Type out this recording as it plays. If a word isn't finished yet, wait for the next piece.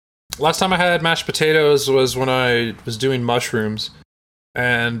Last time I had mashed potatoes was when I was doing mushrooms,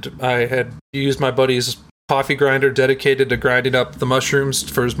 and I had used my buddy's coffee grinder dedicated to grinding up the mushrooms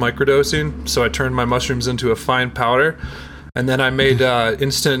for his microdosing. So I turned my mushrooms into a fine powder, and then I made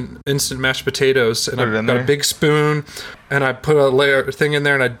instant mashed potatoes, and I got a big spoon, and I put a layer thing in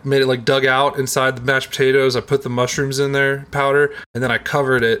there, and I made it like dug out inside the mashed potatoes. I put the mushrooms in there, powder, and then I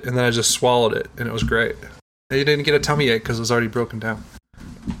covered it, and then I just swallowed it, and it was great. And you didn't get a tummy ache because it was already broken down.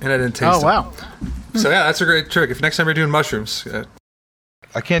 And I didn't taste it. Oh, wow. So yeah, that's a great trick. If next time you're doing mushrooms.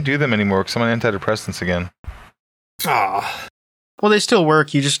 I can't do them anymore because I'm on antidepressants again. Ah. Well, they still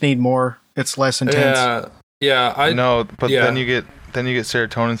work. You just need more. It's less intense. Yeah. Then you get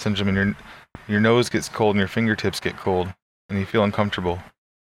serotonin syndrome, and your nose gets cold and your fingertips get cold, and you feel uncomfortable.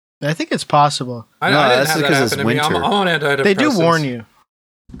 I think it's possible. I didn't have that happen to me. I'm on antidepressants. They do warn you.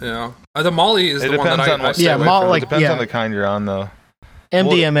 Yeah. The Molly is the one that I stay away from. It depends on the kind you're on, though.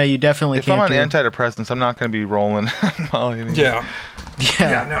 MDMA, you definitely can't do. If I'm on antidepressants, I'm not going to be rolling Molly anymore.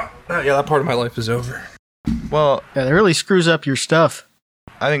 Yeah, that part of my life is over. Well, yeah, that really screws up your stuff.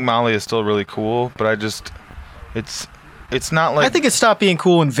 I think Molly is still really cool, but it's not like... I think it stopped being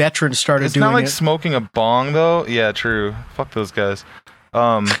cool when veterans started doing it. It's not like smoking a bong, though. Yeah, true. Fuck those guys.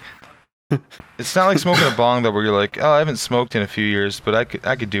 It's not like smoking a bong, though, where you're like, oh, I haven't smoked in a few years, but I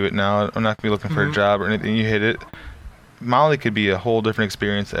could do it now. I'm not going to be looking for a job or anything. You hit it. Molly could be a whole different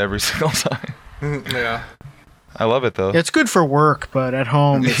experience every single time. Yeah. I love it, though. It's good for work, but at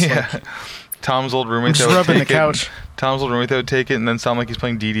home, it's like... Tom's old roommate just rubbing the couch. Tom's old roommate would take it and then sound like he's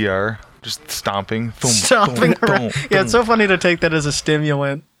playing DDR, just stomping. Stomping around. Yeah, it's so funny to take that as a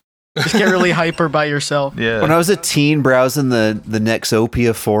stimulant. Just get really hyper by yourself. Yeah. When I was a teen browsing the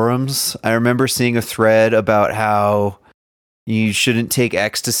Nexopia forums, I remember seeing a thread about how you shouldn't take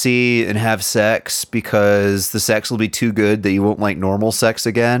ecstasy and have sex because the sex will be too good that you won't like normal sex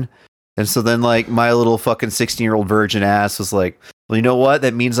again. And so then, like, my little fucking 16-year-old virgin ass was like, well, you know what?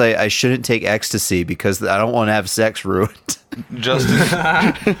 That means I shouldn't take ecstasy because I don't want to have sex ruined.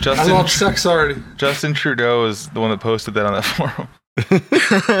 I love sex already. Justin Trudeau is the one that posted that on that forum.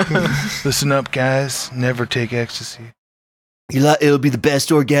 Listen up, guys. Never take ecstasy. It'll be the best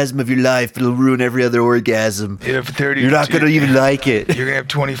orgasm of your life, but it'll ruin every other orgasm. Yeah, for 30 You're not going to even like it. You're going to have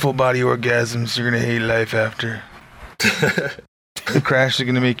 20 full body orgasms. You're going to hate life after. The crash is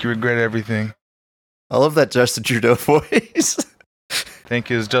going to make you regret everything. I love that Justin Trudeau voice. Thank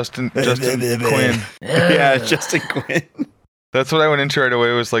you, Justin Quinn. Yeah, Justin Quinn. That's what I went into right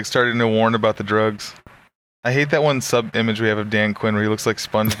away, was like starting to warn about the drugs. I hate that one sub image we have of Dan Quinn where he looks like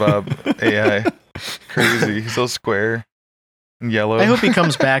SpongeBob AI. Crazy. He's so square and yellow. I hope he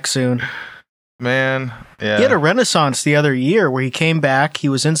comes back soon. Man, yeah. He had a renaissance the other year where he came back. He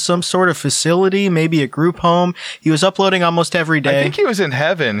was in some sort of facility, maybe a group home. He was uploading almost every day. I think he was in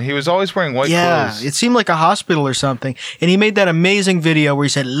heaven. He was always wearing white clothes. Yeah, it seemed like a hospital or something. And he made that amazing video where he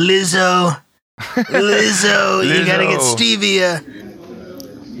said, Lizzo, you gotta get stevia.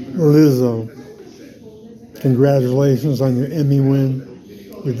 Lizzo, congratulations on your Emmy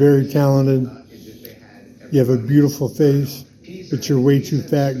win. You're very talented. You have a beautiful face, but you're way too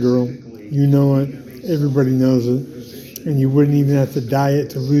fat, girl. You know it. Everybody knows it. And you wouldn't even have to diet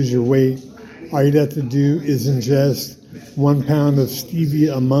to lose your weight. All you'd have to do is ingest 1 pound of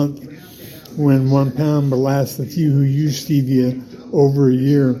stevia a month, when 1 pound will last the few who use stevia over a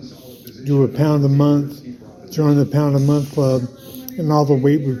year. Do a pound a month, join the pound a month club, and all the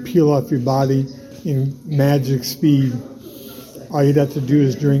weight would peel off your body in magic speed. All you'd have to do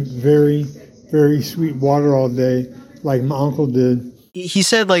is drink very, very sweet water all day, like my uncle did. He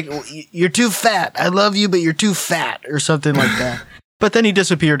said, like, you're too fat. I love you, but you're too fat, or something like that. But then he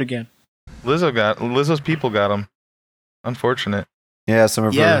disappeared again. Lizzo's people got him. Unfortunate. Yeah, some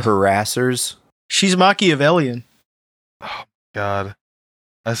of her harassers. She's Machiavellian. Oh, God.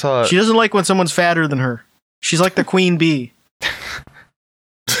 I saw... She doesn't like when someone's fatter than her. She's like the queen bee.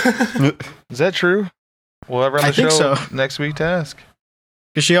 Is that true? We'll have her on the show next week to ask.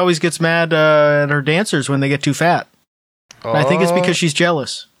 Because she always gets mad at her dancers when they get too fat. And I think it's because she's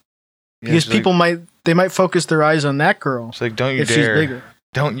jealous. Because people might focus their eyes on that girl. She's like, don't you dare. She's bigger.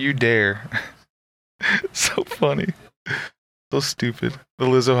 Don't you dare. So funny. So stupid. The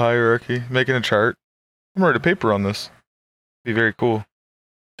Lizzo hierarchy. Making a chart. I'm going to write a paper on this. Be very cool.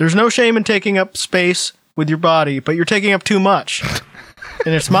 There's no shame in taking up space with your body, but you're taking up too much.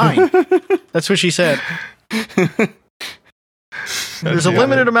 And it's mine. That's what she said. There's a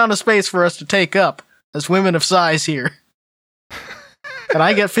limited amount of space for us to take up as women of size here. And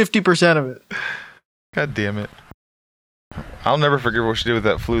I get 50% of it. God damn it. I'll never forget what she did with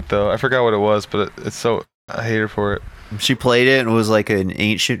that flute, though. I forgot what it was, but it's so... I hate her for it. She played it and it was like an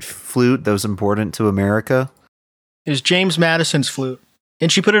ancient flute that was important to America. It was James Madison's flute.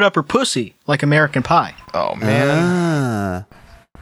 And she put it up her pussy, like American Pie. Oh, man.